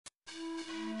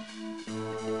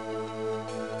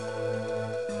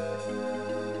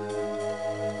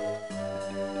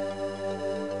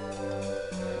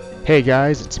Hey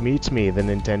guys, it's me, the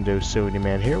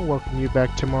Nintendosonyman here. Welcome you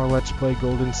back to more Let's Play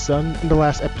Golden Sun. In the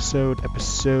last episode,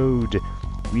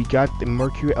 we got the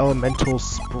Mercury Elemental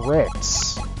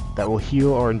Spritz that will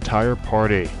heal our entire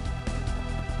party.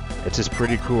 It's just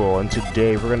pretty cool, and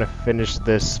today we're gonna finish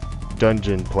this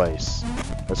dungeon place.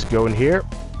 Let's go in here.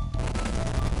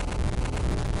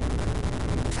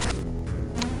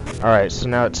 Alright, so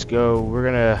now let's go.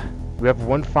 We have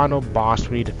one final boss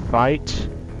we need to fight.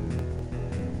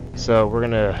 So we're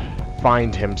gonna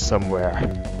find him somewhere.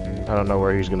 I don't know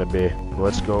where he's gonna be.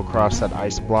 Let's go across that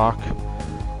ice block.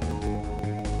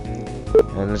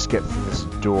 And let's get through this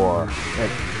door.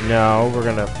 And no,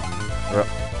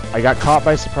 I got caught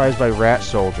by surprise by rat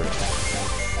soldiers.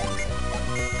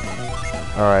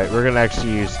 Alright, we're gonna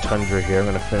actually use Tundra here. I'm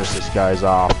gonna finish this guy's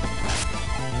off.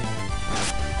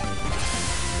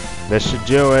 This should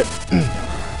do it.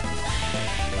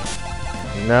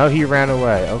 No, he ran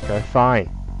away. Okay,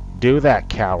 fine. Do that,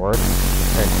 coward.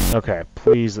 And, okay,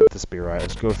 please let this be right.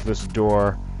 Let's go through this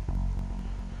door.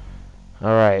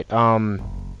 Alright,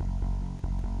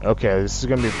 okay, this is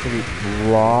gonna be a pretty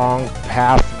long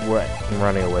pathway. I'm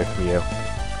running away from you.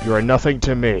 You are nothing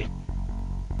to me.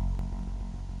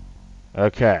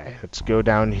 Okay, let's go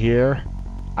down here.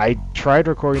 I tried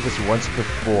recording this once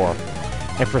before,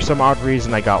 and for some odd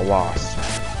reason I got lost.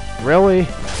 Really?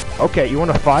 Okay, you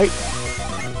wanna fight?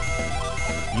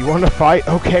 You want to fight?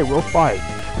 Okay, we'll fight.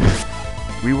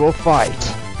 We will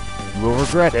fight. You will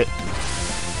regret it,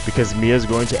 because Mia's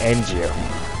going to end you.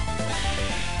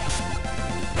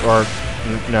 Or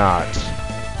not.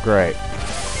 Great.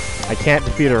 I can't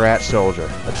defeat a rat soldier.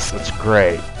 That's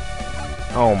great.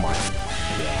 Oh my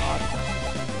god.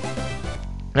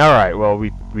 Alright, well,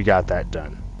 we got that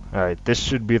done. Alright, this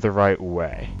should be the right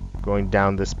way. Going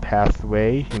down this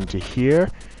pathway into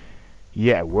here.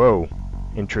 Yeah, whoa.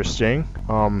 Interesting.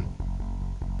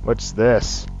 What's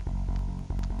this?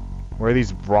 Where are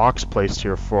these rocks placed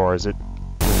here for? Is it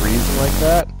a reason like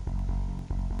that?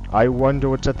 I wonder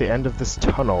what's at the end of this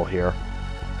tunnel here.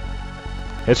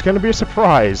 It's gonna be a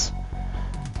surprise.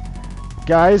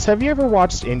 Guys, have you ever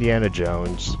watched Indiana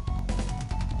Jones?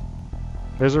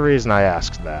 There's a reason I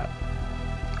asked that.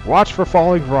 Watch for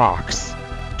falling rocks.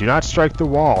 Do not strike the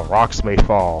wall. Rocks may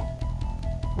fall.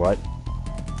 What?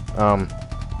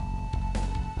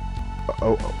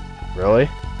 Oh, really?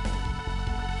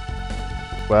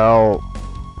 Well,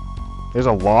 there's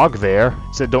a log there.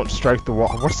 It said don't strike the wall.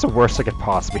 What's the worst that could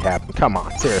possibly happen? Come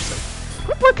on, seriously.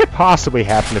 What could possibly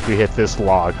happen if we hit this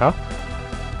log, huh?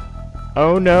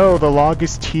 Oh no, the log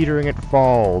is teetering, it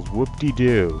falls.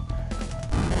 Whoop-de-doo.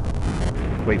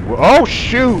 Wait, oh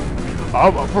shoot!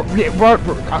 Oh,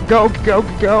 run,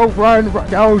 go, run,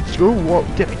 go,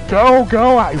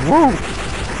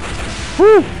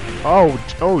 woo!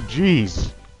 Oh,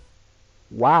 jeez.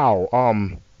 Wow,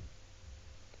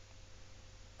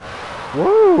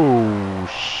 whoa,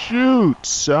 shoot,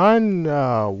 son,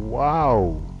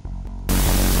 wow.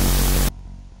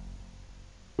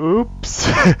 Oops.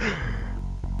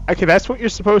 Okay, that's what you're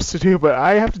supposed to do, but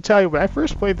I have to tell you, when I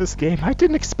first played this game, I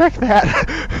didn't expect that.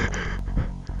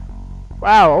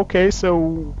 Wow, okay,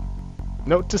 so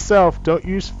note to self, don't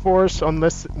use force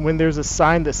unless when there's a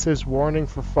sign that says warning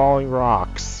for falling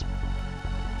rocks.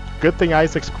 Good thing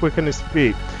Isaac's quick on his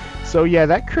feet. So yeah,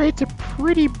 that creates a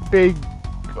pretty big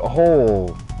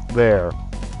hole there.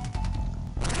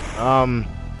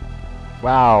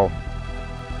 Wow.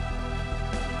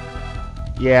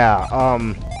 Yeah,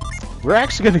 we're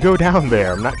actually gonna go down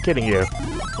there. I'm not kidding you.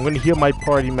 I'm gonna heal my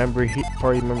party members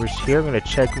here. I'm gonna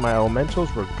check my elementals.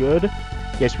 We're good.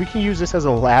 Yes, we can use this as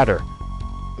a ladder.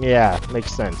 Yeah,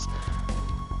 makes sense.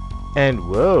 And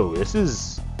whoa, this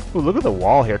is... Ooh, look at the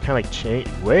wall here, kind of like change.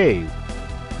 Wait,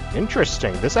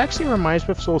 interesting. This actually reminds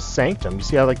me of Soul Sanctum. You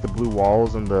see how like the blue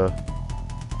walls and the...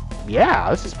 Yeah,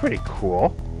 this is pretty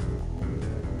cool.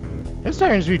 This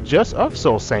reminds me just of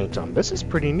Soul Sanctum. This is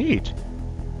pretty neat.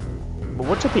 But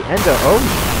what's at the end of... Oh,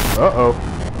 uh-oh.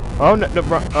 Oh, no,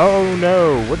 oh,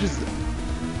 no. What is...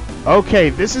 Okay,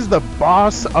 this is the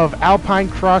boss of Alpine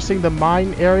Crossing, the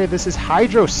mine area. This is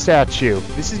Hydro Statue.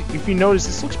 This is, if you notice,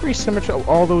 this looks pretty similar to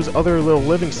all those other little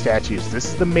living statues. This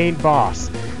is the main boss.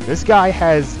 This guy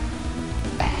has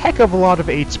a heck of a lot of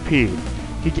HP.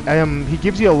 He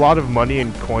gives you a lot of money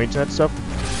and coins and that stuff.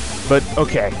 But,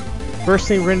 okay. First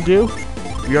thing we're going to do,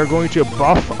 we are going to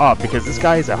buff up, because this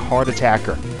guy is a hard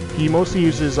attacker. He mostly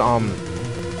uses,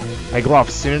 like, a lot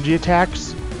of synergy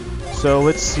attacks. So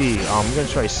let's see, I'm going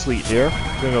to try Sleet here.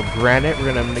 We're going to go Granite,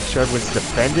 we're going to make sure everyone's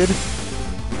defended.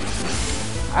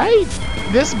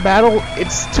 This battle,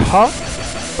 it's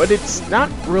tough, but it's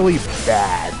not really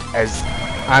bad. As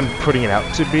I'm putting it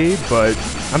out to be, but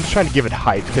I'm just trying to give it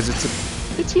hype because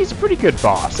he's a pretty good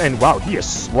boss. And wow, he is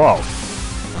slow.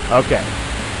 Okay,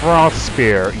 Frost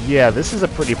Spear. Yeah, this is a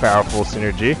pretty powerful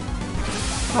synergy.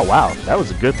 Oh wow, that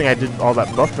was a good thing I did all that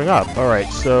buffing up. All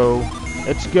right, so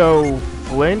let's go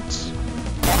Flint,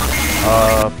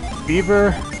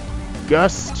 Fever,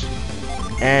 Gust,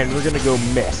 and we're gonna go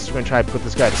Mist. We're gonna try to put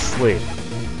this guy to sleep.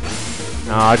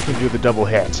 I can do the double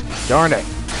hit. Darn it.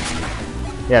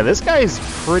 Yeah, this guy is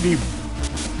pretty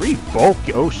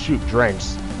bulky. Oh shoot, Drench.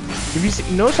 If you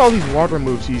see, notice all these water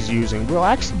moves he's using, we'll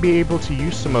actually be able to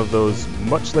use some of those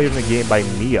much later in the game by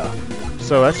Mia.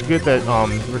 So that's good that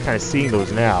we're kind of seeing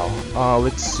those now.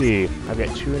 Let's see. I've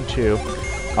got 2 and 2.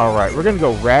 Alright, we're gonna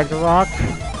go Ragnarok,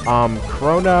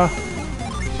 Corona,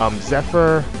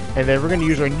 Zephyr, and then we're gonna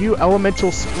use our new Elemental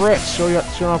Spritz, showing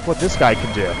off what this guy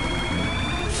can do.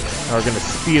 Now we're gonna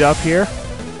speed up here,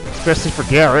 especially for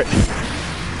Garrett.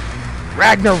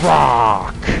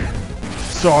 Ragnarok!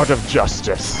 Sword of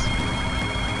Justice.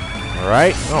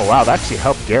 Alright. Oh wow, that actually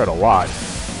helped Garrett a lot.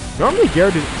 Normally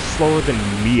Garrett is slower than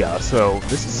Mia, so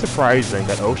this is surprising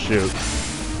that, oh shoot.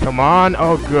 Come on,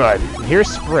 oh good.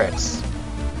 Here's Spritz.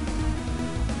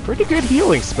 Pretty good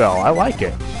healing spell, I like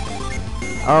it.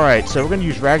 Alright, so we're gonna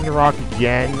use Ragnarok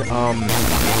again.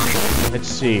 Let's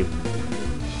see.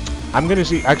 I'm gonna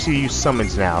actually use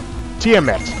summons now.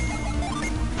 Tiamat,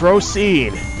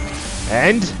 Procene,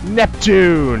 and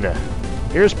Neptune.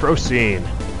 Here's Procene.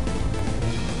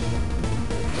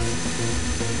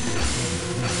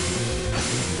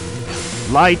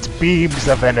 Light beams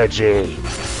of energy.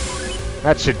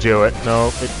 That should do it. No,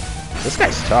 this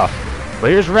guy's tough. But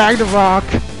here's Ragnarok.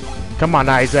 Come on,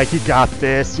 Isaac, you got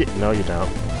this. No, you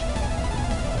don't.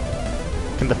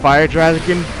 Can the Fire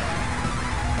Dragon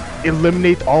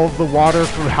eliminate all of the water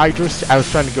from Hydros? I was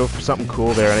trying to go for something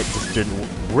cool there, and it just didn't.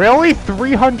 Really?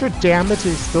 300 damage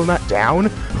and he's still not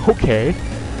down? Okay.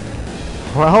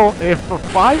 Well, if a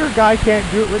fire guy can't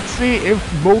do it, let's see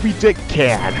if Moby Dick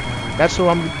can. That's what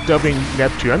I'm dubbing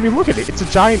Neptune. I mean, look at it. It's a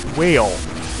giant whale.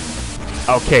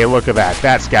 Okay, look at that.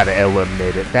 That's got to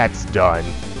eliminate it. That's done.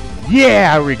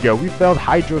 Yeah, here we go. We failed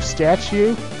Hydro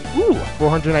Statue. Ooh,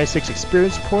 496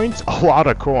 experience points, a lot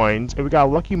of coins, and we got a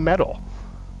lucky medal.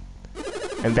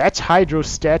 And that's Hydro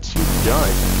Statue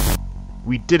done.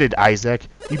 We did it, Isaac.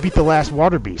 You beat the last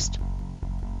water beast.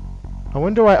 I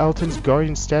wonder why Elton's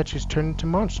guardian statues turn into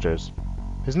monsters.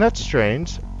 Isn't that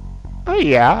strange? Oh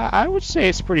yeah, I would say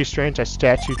it's pretty strange that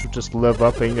statues would just live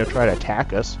up and, try to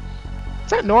attack us.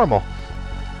 It's not normal.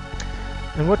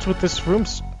 And what's with this room,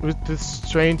 with this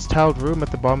strange tiled room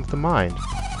at the bottom of the mine?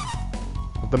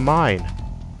 The mine.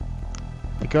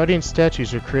 The guardian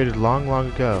statues were created long,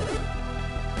 long ago.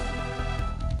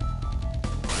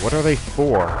 What are they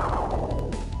for?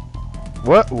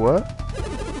 What?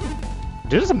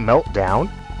 Did it just melt down?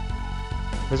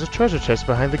 There's a treasure chest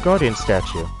behind the guardian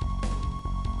statue.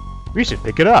 We should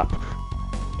pick it up.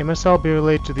 It must all be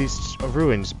related to these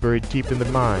ruins buried deep in the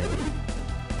mine.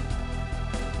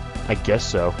 I guess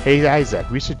so. Hey Isaac,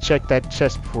 we should check that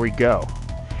chest before we go.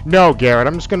 No, Garrett,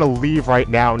 I'm just gonna leave right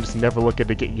now and just never look at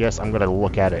it again. Yes, I'm gonna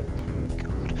look at it.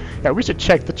 Yeah, we should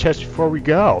check the chest before we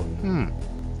go.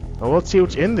 Well, let's see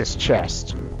what's in this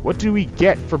chest. What do we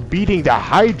get for beating the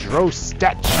Hydro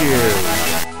Statue?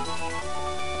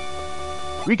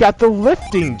 We got the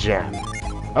lifting gem.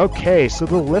 Okay, so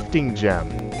the lifting gem.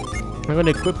 I'm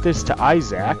gonna equip this to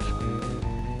Isaac.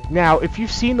 Now, if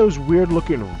you've seen those weird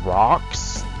looking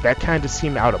rocks that kind of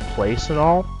seem out of place and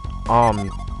all,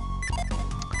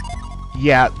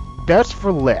 yeah, that's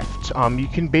for lift. You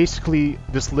can basically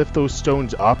just lift those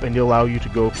stones up and it'll allow you to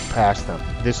go past them.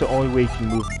 This is the only way you can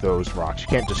move those rocks. You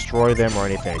can't destroy them or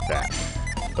anything like that.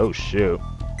 Oh shoot.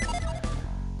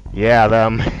 Yeah,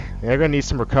 they're gonna need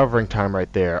some recovering time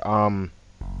right there.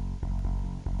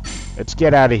 Let's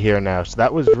get out of here now. So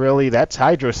that's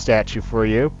Hydro Statue for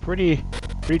you. Pretty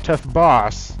tough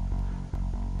boss.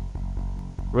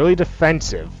 Really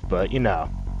defensive, but you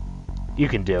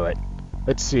can do it.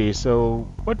 Let's see, so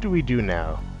what do we do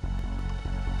now?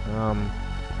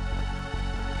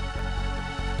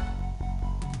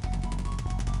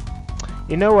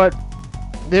 You know what?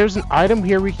 There's an item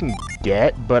here we can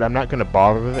get, but I'm not going to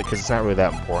bother with it because it's not really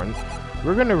that important.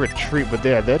 We're going to retreat, but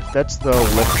that's the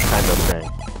lift kind of thing.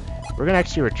 We're going to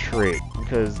actually retreat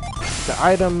because the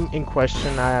item in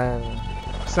question,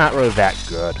 it's not really that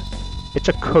good. It's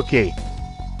a cookie.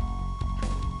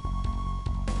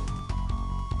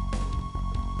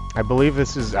 I believe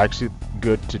this is actually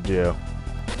good to do.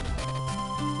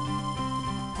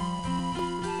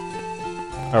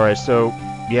 Alright, so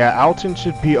yeah, Alton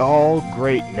should be all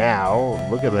great now.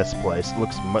 Look at this place. It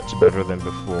looks much better than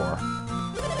before.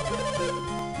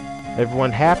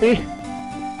 Everyone happy?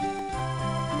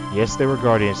 Yes, they were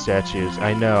guardian statues.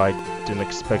 I know, I didn't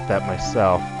expect that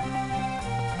myself.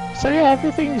 So yeah,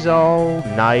 everything's all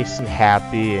nice and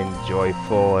happy and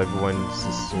joyful. Everyone's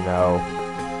just, you know,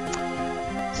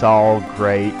 it's all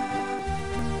great.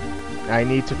 I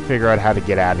need to figure out how to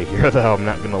get out of here, though. I'm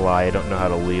not gonna lie, I don't know how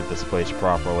to leave this place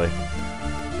properly.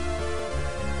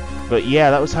 But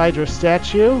yeah, that was Hydro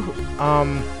Statue.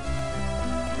 And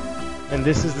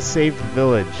this is the saved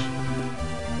village.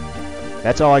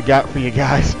 That's all I got for you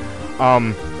guys.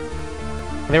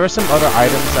 There were some other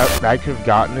items that I could have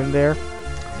gotten in there.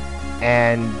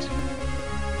 And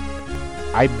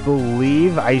I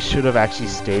believe I should have actually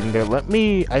stayed in there.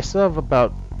 I still have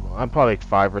about, I'm probably like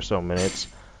 5 or so minutes.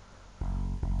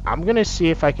 I'm gonna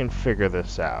see if I can figure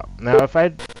this out. Now, if I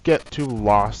get too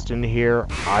lost in here,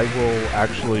 I will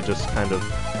actually just kind of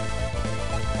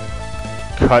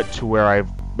cut to where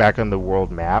I'm back on the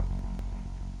world map.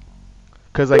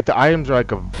 Cause like the items are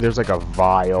like there's like a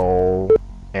vial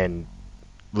and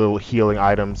little healing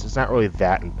items. It's not really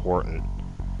that important.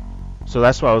 So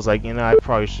that's why I was like, you know, I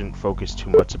probably shouldn't focus too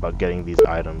much about getting these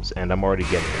items, and I'm already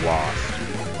getting lost.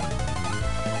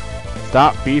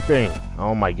 Stop beeping!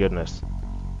 Oh my goodness.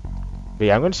 But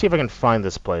yeah, I'm gonna see if I can find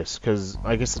this place, because,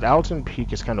 like I said, Alton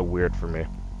Peak is kind of weird for me.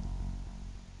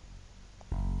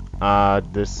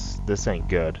 This ain't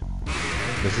good.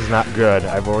 This is not good.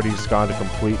 I've already just gone to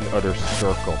complete and utter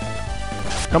circle.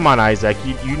 Come on, Isaac,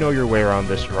 you know your way around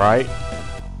this, right?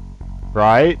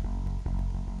 Right?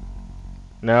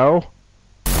 No?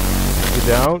 You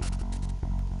don't?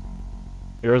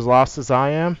 You're as lost as I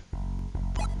am?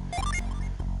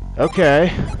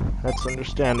 Okay, that's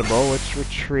understandable. Let's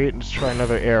retreat and just try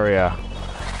another area.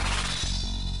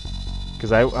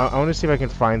 Because I want to see if I can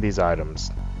find these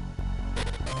items.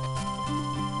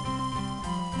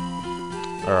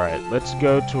 Alright, let's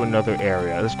go to another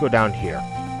area. Let's go down here.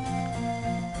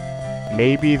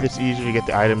 Maybe it's easier to get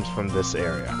the items from this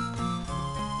area.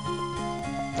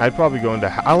 I'd probably go into...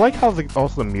 I like how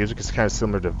also the music is kind of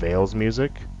similar to Vale's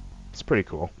music. It's pretty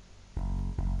cool.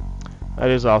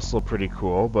 That is also pretty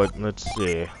cool, but let's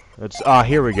see.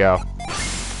 Here we go.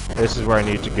 This is where I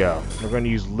need to go. We're going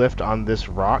to use lift on this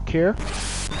rock here.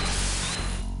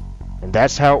 And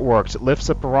that's how it works. It lifts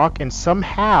up a rock, and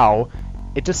somehow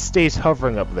it just stays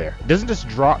hovering up there. It doesn't just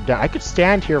drop down. I could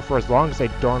stand here for as long as I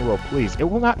darn well please. It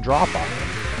will not drop on me.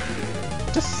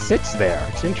 It just sits there.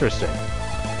 It's interesting.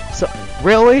 So,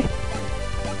 really?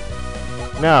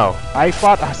 No. I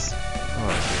fought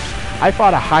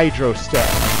a Hydro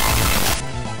Statue.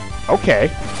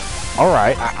 Okay.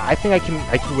 Alright. I think I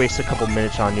can waste a couple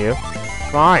minutes on you.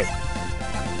 Fine.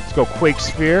 Let's go Quake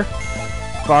Sphere.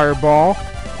 Fireball.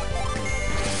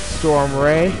 Storm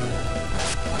Ray.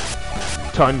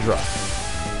 Tundra.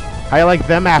 How you like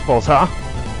them apples, huh?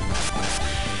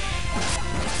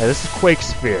 Yeah, this is Quake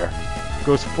Sphere.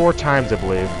 Goes 4 times, I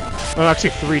believe. No,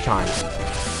 actually 3 times.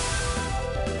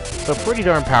 So pretty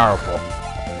darn powerful.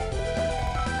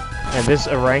 And this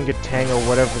orangutan, or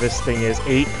whatever this thing is,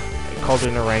 I called it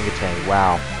an orangutan.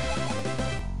 Wow.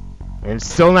 And it's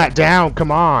still not down.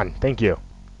 Come on. Thank you.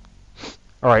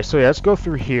 Alright, so yeah, let's go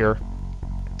through here.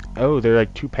 Oh, there are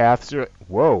like 2 paths.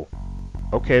 Whoa.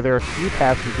 Okay, there are a few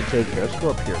paths we can take here. Let's go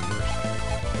up here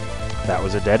first. That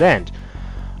was a dead end.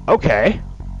 Okay.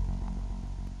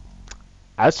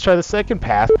 Let's try the second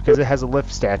path because it has a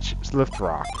lift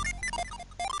rock.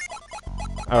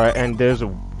 Alright, and there's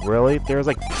there's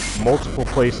like multiple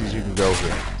places you can go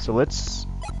here. So let's,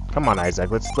 come on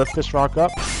Isaac, let's lift this rock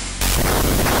up.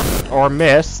 Or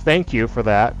miss, thank you for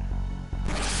that.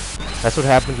 That's what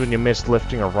happens when you miss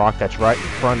lifting a rock that's right in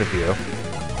front of you.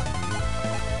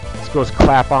 This goes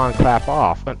clap on, clap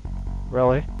off.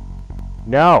 Really?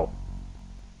 No!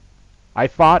 I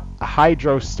fought a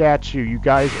Hydro Statue. You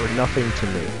guys are nothing to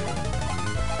me.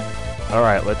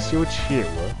 Alright, let's see what's here.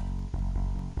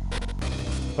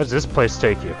 Where does this place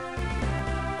take you?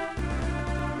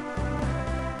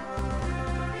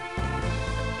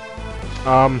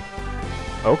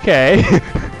 Okay.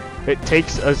 It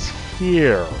takes us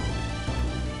here.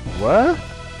 What?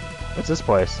 What's this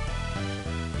place?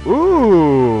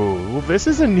 Ooh, well, this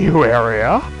is a new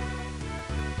area.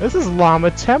 This is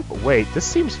Llama Temple. Wait, this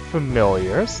seems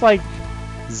familiar. It's like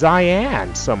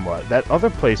Cyan, somewhat. That other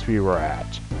place we were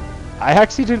at. I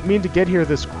actually didn't mean to get here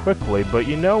this quickly, but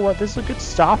you know what? This is a good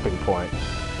stopping point.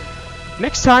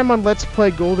 Next time on Let's Play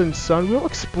Golden Sun, we'll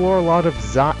explore a lot of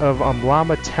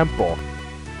Llama Temple.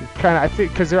 I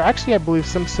think, because there are actually, I believe,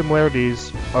 some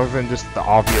similarities other than just the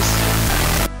obvious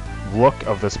look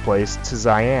of this place to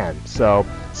Cyan. So,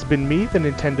 it's been me, the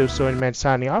Nintendo Sonyman,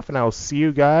 signing off, and I will see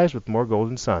you guys with more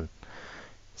Golden Sun.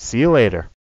 See you later.